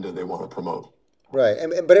agenda they want to promote. Right,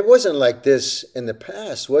 but it wasn't like this in the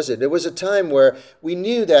past, was it? There was a time where we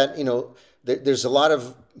knew that, there's a lot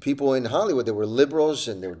of people in Hollywood that were liberals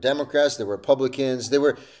and there were Democrats, there were Republicans, there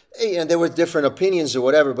were different opinions or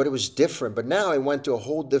whatever, but it was different. But now it went to a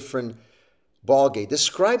whole different ballgame.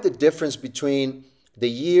 Describe the difference between the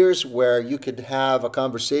years where you could have a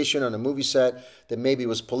conversation on a movie set that maybe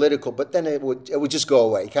was political, but then it would just go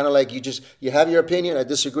away. Kind of like you have your opinion, I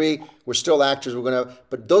disagree, we're still actors,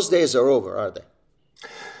 but those days are over, are they?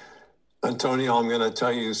 Antonio, I'm going to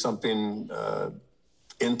tell you something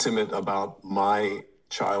intimate about my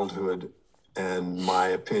childhood and my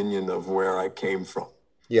opinion of where I came from.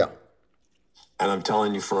 Yeah. And I'm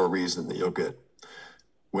telling you for a reason that you'll get.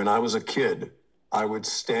 When I was a kid, I would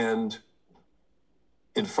stand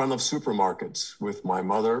in front of supermarkets with my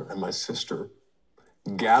mother and my sister,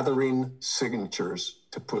 gathering signatures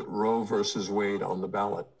to put Roe versus Wade on the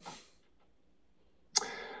ballot.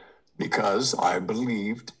 Because I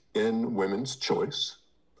believed in women's choice.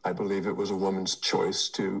 I believe it was a woman's choice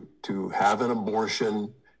to have an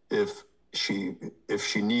abortion if she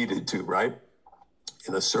needed to, right?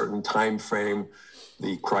 In a certain time frame.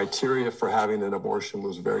 The criteria for having an abortion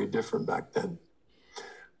was very different back then.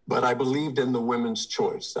 But I believed in the women's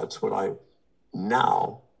choice. That's what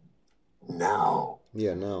now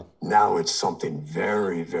it's something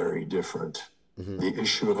very, very different. The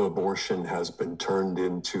issue of abortion has been turned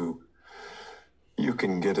into, you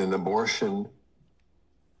can get an abortion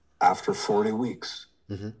after 40 weeks.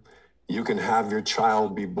 You can have your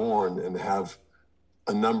child be born and have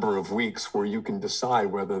a number of weeks where you can decide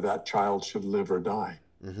whether that child should live or die.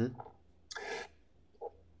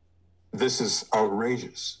 This is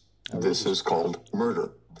outrageous. This is called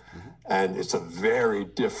murder. And it's a very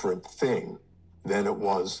different thing than it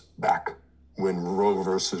was back when Roe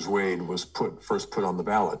versus Wade was first put on the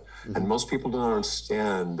ballot. And most people don't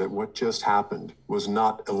understand that what just happened was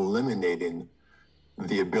not eliminating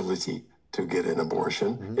the ability to get an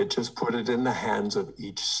abortion. It just put it in the hands of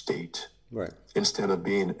each state. Right. Instead of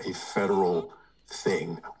being a federal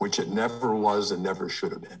thing, which it never was and never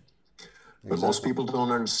should have been. But most people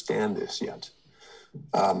don't understand this yet.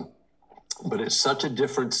 But it's such a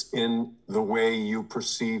difference in the way you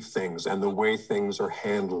perceive things and the way things are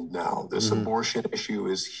handled now. This abortion issue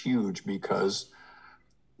is huge because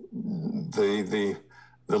the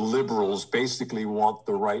liberals basically want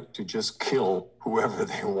the right to just kill whoever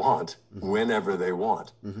they want, whenever they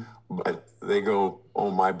want. But they go, oh,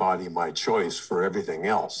 my body, my choice for everything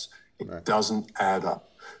else. It doesn't add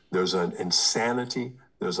up. There's an insanity.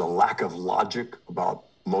 There's a lack of logic about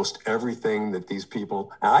most everything that these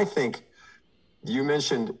people, and I think you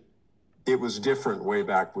mentioned it was different way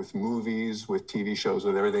back with movies, with TV shows,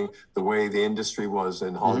 with everything, the way the industry was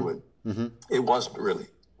in Hollywood. It wasn't really.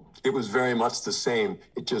 It was very much the same.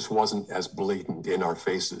 It just wasn't as blatant in our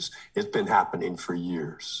faces. It's been happening for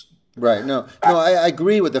years. Right. No, I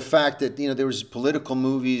agree with the fact that, there was political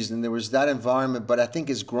movies and there was that environment, but I think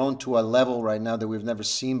it's grown to a level right now that we've never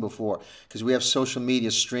seen before because we have social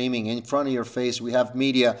media streaming in front of your face. We have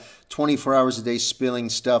media 24 hours a day spilling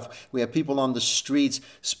stuff. We have people on the streets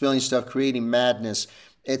spilling stuff, creating madness.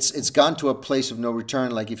 It's gone to a place of no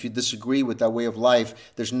return. Like if you disagree with that way of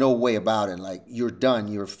life, there's no way about it. Like you're done,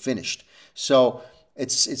 you're finished. So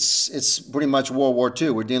it's pretty much World War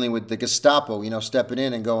II. We're dealing with the Gestapo, stepping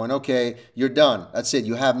in and going, okay, you're done. That's it.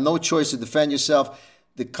 You have no choice to defend yourself.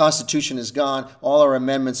 The Constitution is gone. All our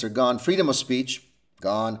amendments are gone. Freedom of speech,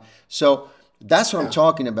 gone. So that's what I'm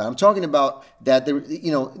talking about. I'm talking about that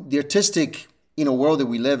the artistic world that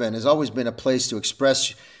we live in has always been a place to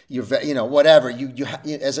express your whatever you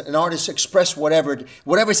as an artist, express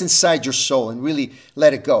whatever's inside your soul and really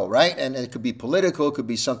let it go, right? And it could be political, it could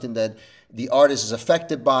be something that the artist is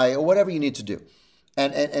affected by, or whatever you need to do,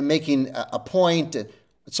 and making a point.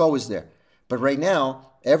 It's always there. But right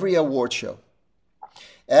now, every award show,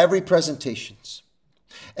 every presentations,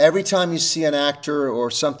 every time you see an actor or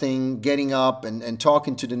something getting up and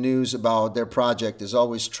talking to the news about their project, is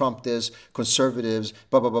always Trump this, conservatives,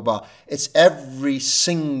 blah, blah, blah, blah. It's every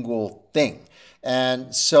single thing.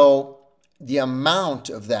 And so the amount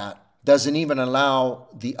of that doesn't even allow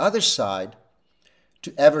the other side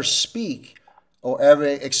to ever speak or ever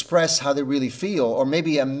express how they really feel, or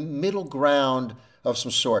maybe a middle ground of some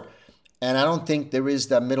sort. And I don't think there is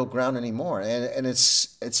that middle ground anymore. And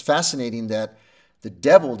it's fascinating that the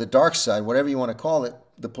devil, the dark side, whatever you want to call it,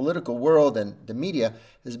 the political world and the media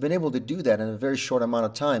has been able to do that in a very short amount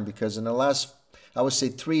of time, because in the last, I would say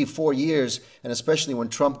 3-4 years, and especially when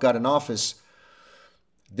Trump got in office,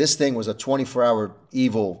 this thing was a 24-hour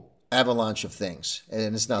evil avalanche of things,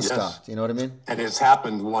 and it's not stopped. You know what I mean? And it's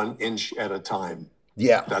happened 1 inch at a time.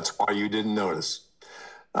 Yeah. That's why you didn't notice.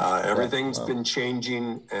 Everything's been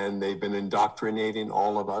changing, and they've been indoctrinating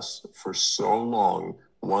all of us for so long,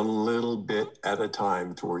 one little bit at a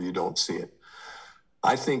time, to where you don't see it.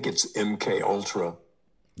 I think it's MK Ultra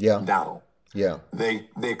now. Yeah.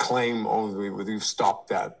 They claim, we've stopped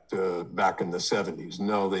that back in the 70s.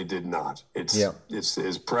 No, they did not. It's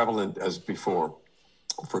as prevalent as before.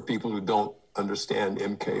 For people who don't understand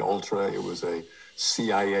MK Ultra, it was a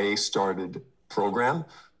CIA started program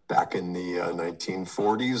back in the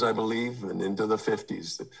 1940s, I believe, and into the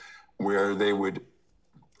 50s, where they would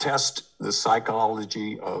test the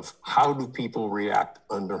psychology of how do people react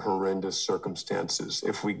under horrendous circumstances.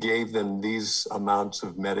 If we gave them these amounts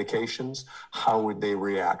of medications, how would they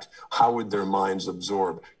react? How would their minds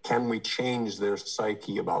absorb? Can we change their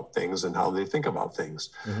psyche about things and how they think about things?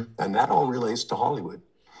 Mm-hmm. And that all relates to Hollywood.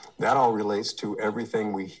 That all relates to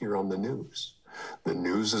everything we hear on the news. The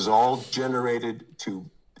news is all generated to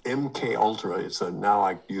MK Ultra. Now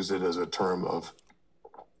I use it as a term of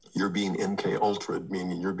you're being MK Ultra,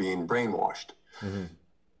 meaning you're being brainwashed. Mm-hmm.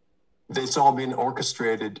 It's all been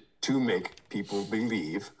orchestrated to make people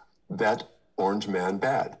believe that Orange Man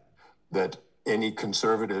bad, that any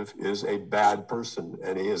conservative is a bad person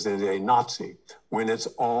and he is a Nazi, when it's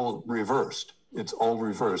all reversed. It's all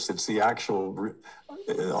reversed. It's the actual,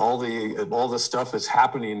 all the stuff that's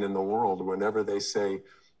happening in the world. Whenever they say,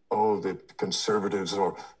 "Oh, the conservatives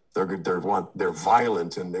are they're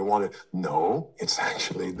violent and they want to," no, it's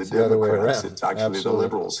actually the Democrats. It's actually the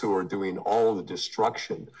liberals who are doing all the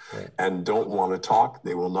destruction and don't want to talk.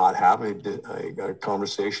 They will not have a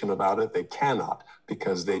conversation about it. They cannot,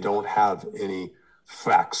 because they don't have any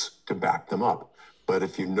facts to back them up. But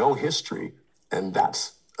if you know history, and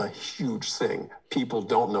that's a huge thing. People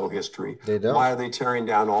don't know history. They don't. Why are they tearing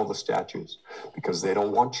down all the statues? Because they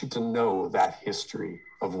don't want you to know that history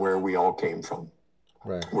of where we all came from,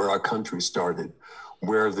 where our country started,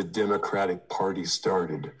 where the Democratic Party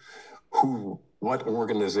started, what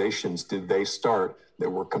organizations did they start that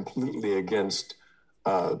were completely against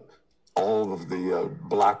all of the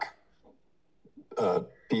black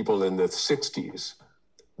people in the 60s.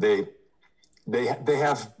 They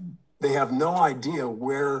have no idea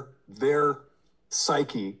where their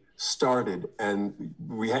psyche started, and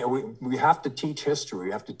we have to teach history.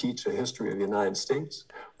 We have to teach the history of the United States.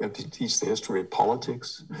 We have to teach the history of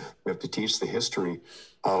politics. We have to teach the history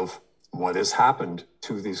of what has happened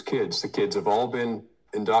to these kids. The kids have all been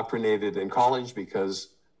indoctrinated in college because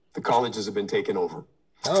the colleges have been taken over.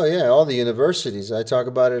 Oh yeah, all the universities. I talk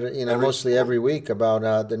about it, mostly every week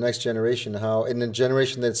about the next generation, how in the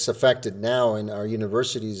generation that's affected now in our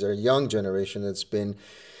universities, our young generation that's been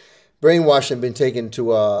brainwashed and been taken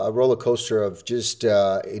to a roller coaster of just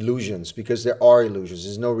illusions, because there are illusions.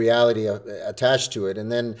 There's no reality attached to it.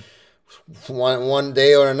 And then one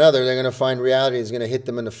day or another, they're going to find reality is going to hit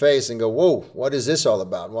them in the face and go, whoa, what is this all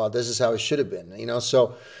about? Well, this is how it should have been, you know?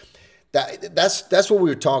 So that's what we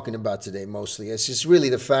were talking about today mostly. It's just really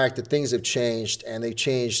the fact that things have changed, and they've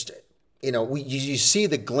changed. You know, you see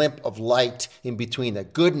the glint of light in between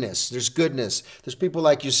that. Goodness. There's goodness. There's people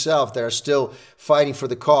like yourself that are still fighting for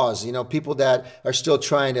the cause. You know, people that are still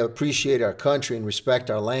trying to appreciate our country and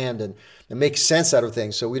respect our land and make sense out of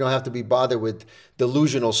things, so we don't have to be bothered with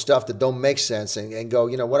delusional stuff that don't make sense and go,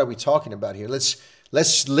 you know, what are we talking about here?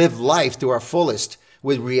 Let's live life to our fullest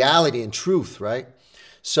with reality and truth, right?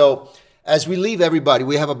 So as we leave everybody,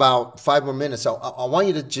 we have about 5 more minutes. I want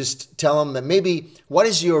you to just tell them that maybe what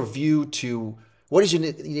is your view to, what is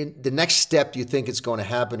the next step you think is going to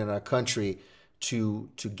happen in our country to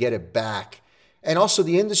get it back? And also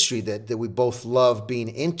the industry that we both love being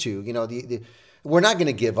into. You know, we're not going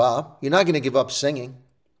to give up. You're not going to give up singing.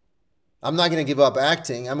 I'm not going to give up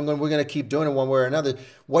acting. We're going to keep doing it one way or another.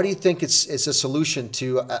 What do you think it's a solution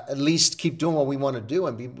to at least keep doing what we want to do?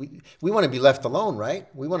 And we want to be left alone, right?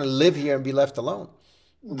 We want to live here and be left alone.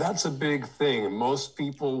 That's a big thing. Most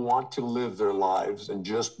people want to live their lives and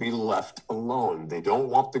just be left alone. They don't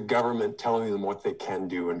want the government telling them what they can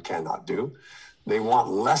do and cannot do. They want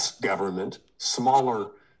less government,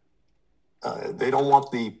 smaller. They don't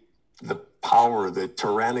want the power, the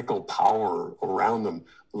tyrannical power around them.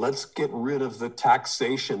 Let's get rid of the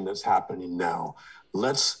taxation that's happening now.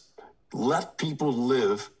 Let's let people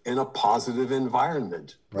live in a positive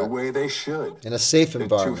environment, right, the way they should. In a safe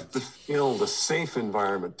environment. To fulfill the safe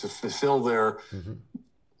environment, to fulfill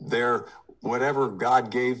their whatever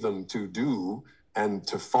God gave them to do and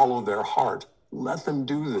to follow their heart. Let them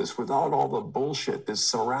do this without all the bullshit that's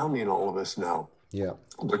surrounding all of us now. Yeah.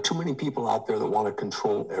 There are too many people out there that want to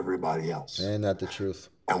control everybody else. Ain't that the truth?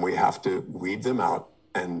 And we have to weed them out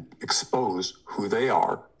and expose who they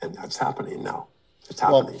are. And that's happening now. It's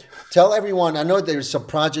happening. Well, tell everyone, I know there's some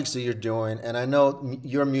projects that you're doing, and I know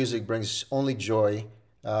your music brings only joy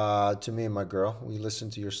to me and my girl. We listen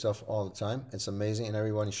to your stuff all the time. It's amazing, and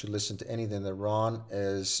everyone should listen to anything that Ronn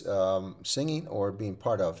is singing or being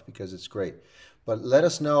part of, because it's great. But let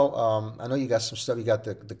us know. I know you got some stuff. You got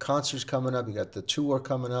the concerts coming up. You got the tour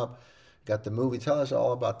coming up. You got the movie. Tell us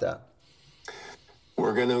all about that.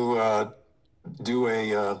 We're going to do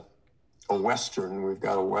a Western. We've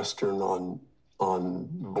got a Western on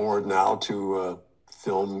board now to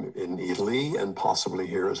film in Italy and possibly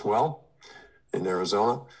here as well in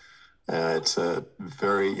Arizona. It's a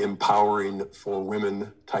very empowering for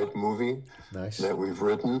women type movie. Nice. That we've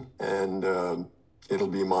written, and it'll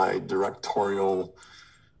be my directorial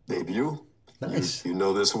debut. Nice. You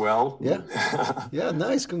know this well. Yeah. Yeah.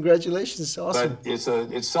 Nice. Congratulations. Awesome. But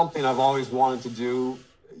it's something I've always wanted to do.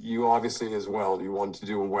 You obviously as well. You wanted to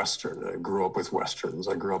do a Western. I grew up with Westerns.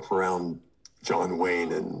 I grew up around John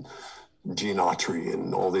Wayne and Gene Autry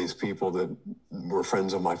and all these people that were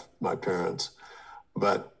friends of my parents.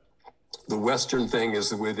 But the Western thing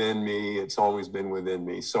is within me. It's always been within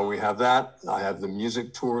me. So we have that. I have the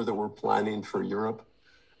music tour that we're planning for Europe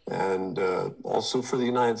and also for the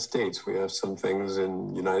United States. We have some things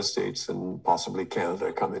in the United States and possibly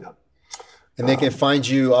Canada coming up. And they can find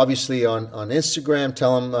you, obviously, on Instagram.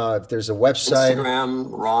 Tell them if there's a website.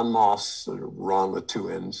 Instagram, Ronn Moss, Ron with 2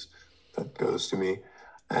 N's, that goes to me.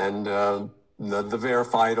 And the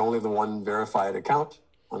verified, only the one verified account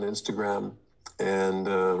on Instagram. And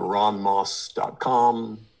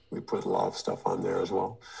ronmoss.com. We put a lot of stuff on there as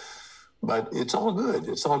well. But it's all good.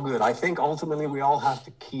 It's all good. I think ultimately we all have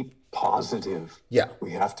to keep positive. Yeah.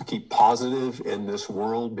 We have to keep positive in this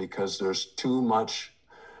world because there's too much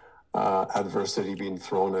adversity being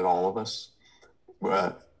thrown at all of us.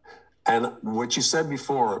 And what you said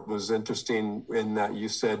before was interesting in that you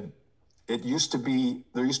said there used to be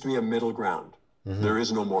a middle ground. Mm-hmm. There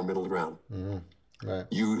is no more middle ground. Mm-hmm. Right.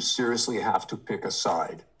 You seriously have to pick a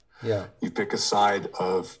side. Yeah. You pick a side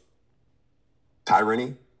of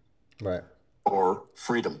tyranny, right, or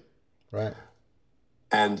freedom. Right.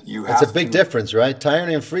 And you have That's a big difference, right?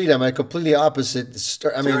 Tyranny and freedom are completely opposite.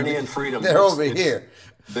 Tyranny and freedom. They're over here.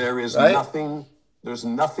 There is right? nothing. There's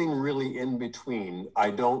nothing really in between.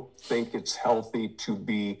 I don't think it's healthy to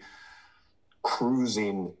be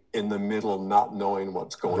cruising in the middle, not knowing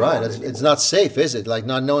what's going on. Right. It's not safe, is it? Like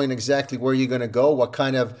not knowing exactly where you're going to go, what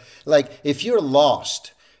kind of, like if you're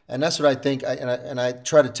lost, and that's what I think, and I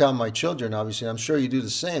try to tell my children, obviously, I'm sure you do the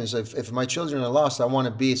same, is if my children are lost, I want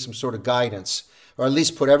to be some sort of guidance, or at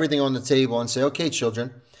least put everything on the table and say, okay,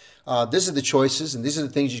 children, These are the choices, and these are the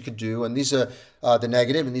things you could do, and these are the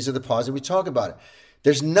negative, and these are the positive. We talk about it.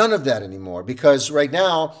 There's none of that anymore, because right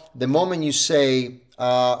now, the moment you say,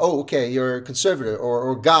 oh, okay, you're a conservative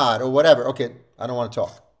or God or whatever, okay, I don't want to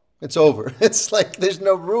talk. It's over. It's like there's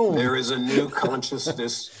no room. There is a new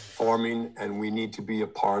consciousness forming, and we need to be a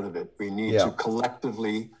part of it. We need to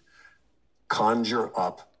collectively conjure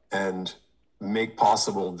up and make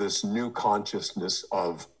possible this new consciousness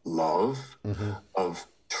of love, of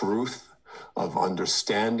truth, of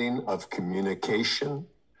understanding, of communication,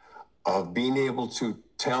 of being able to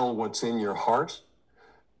tell what's in your heart,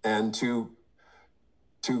 and to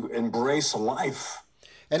embrace life.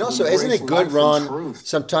 And also, isn't it good, Ron,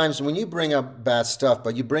 sometimes when you bring up bad stuff,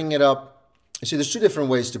 but you bring it up, you see, there's two different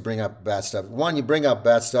ways to bring up bad stuff. One, you bring up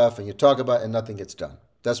bad stuff and you talk about it and nothing gets done.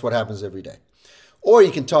 That's what happens every day. Or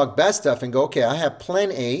you can talk bad stuff and go, okay, I have plan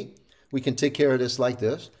A, we can take care of this like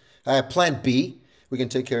this. I have plan B, we can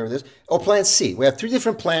take care of this. Or plan C. We have three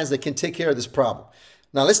different plans that can take care of this problem.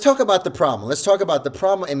 Now, let's talk about the problem. Let's talk about the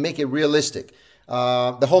problem and make it realistic.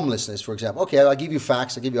 The homelessness, for example. Okay, I'll give you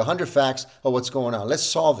facts. I'll give you 100 facts of what's going on. Let's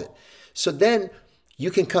solve it. So then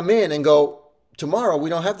you can come in and go, tomorrow we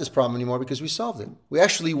don't have this problem anymore because we solved it. We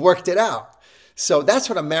actually worked it out. So that's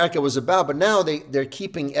what America was about. But now they're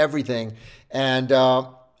keeping everything. And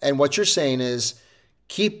what you're saying is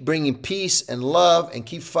keep bringing peace and love and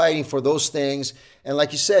keep fighting for those things. And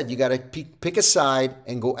like you said, you got to pick a side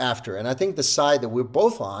and go after. And I think the side that we're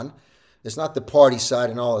both on, it's not the party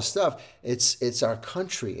side and all this stuff. It's our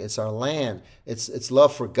country. It's our land. It's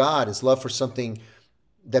love for God. It's love for something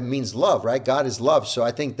that means love, right? God is love. So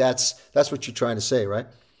I think that's what you're trying to say, right?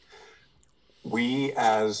 We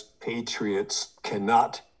as patriots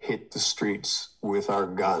cannot hit the streets with our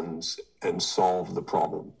guns and solve the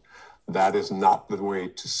problem. That is not the way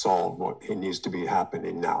to solve what needs to be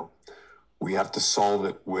happening now. We have to solve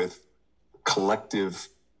it with collective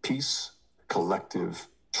peace, collective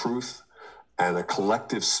truth, and a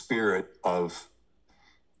collective spirit of,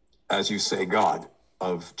 as you say, God,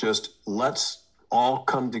 of just let's all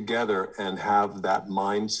come together and have that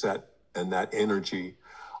mindset and that energy,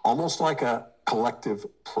 almost like a collective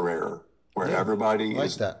prayer where everybody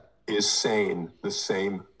is saying the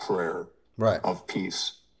same prayer of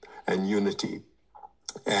peace and unity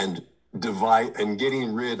and divide and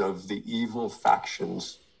getting rid of the evil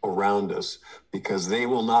factions around us, because they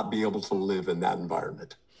will not be able to live in that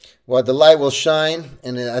environment. Well, the light will shine,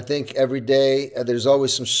 and I think every day there's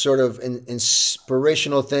always some sort of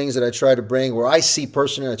inspirational things that I try to bring, where I see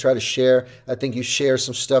personally, I try to share. I think you share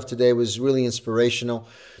some stuff today. It was really inspirational.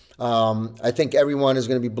 I think everyone is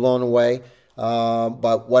going to be blown away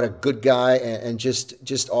by what a good guy and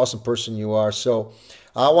just awesome person you are. So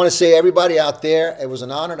I want to say, everybody out there, it was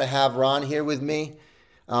an honor to have Ron here with me.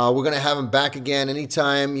 We're going to have him back again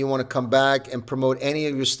anytime you want to come back and promote any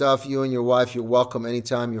of your stuff. You and your wife, you're welcome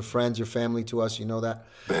anytime. Your friends, your family, to us, you know that.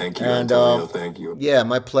 Thank you, Antonio. Thank you. Yeah,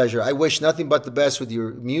 my pleasure. I wish nothing but the best with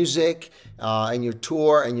your music and your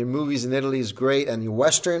tour, and your movies in Italy is great, and your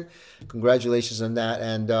Western. Congratulations on that.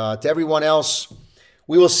 And to everyone else,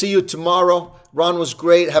 we will see you tomorrow. Ron was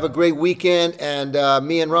great. Have a great weekend. And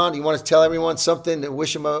me and Ron, you want to tell everyone something?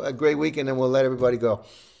 Wish them a great weekend, and we'll let everybody go.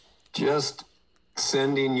 Just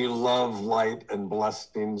sending you love, light, and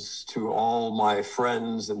blessings to all my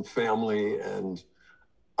friends and family. And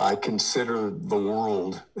I consider the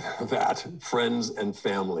world that, friends and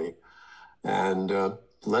family. And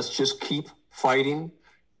let's just keep fighting,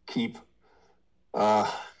 keep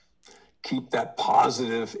that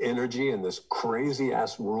positive energy in this crazy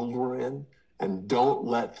ass world we're in, and don't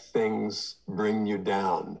let things bring you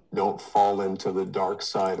down. Don't fall into the dark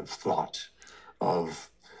side of thought, of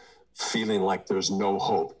feeling like there's no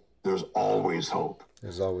hope. There's always hope.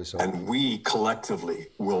 There's always hope. And we collectively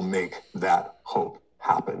will make that hope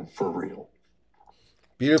happen for real.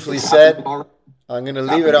 Beautifully said. I'm going to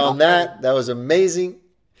leave it on that. That was amazing.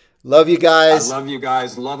 Love you guys. I love you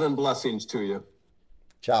guys. Love and blessings to you.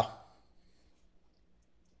 Ciao.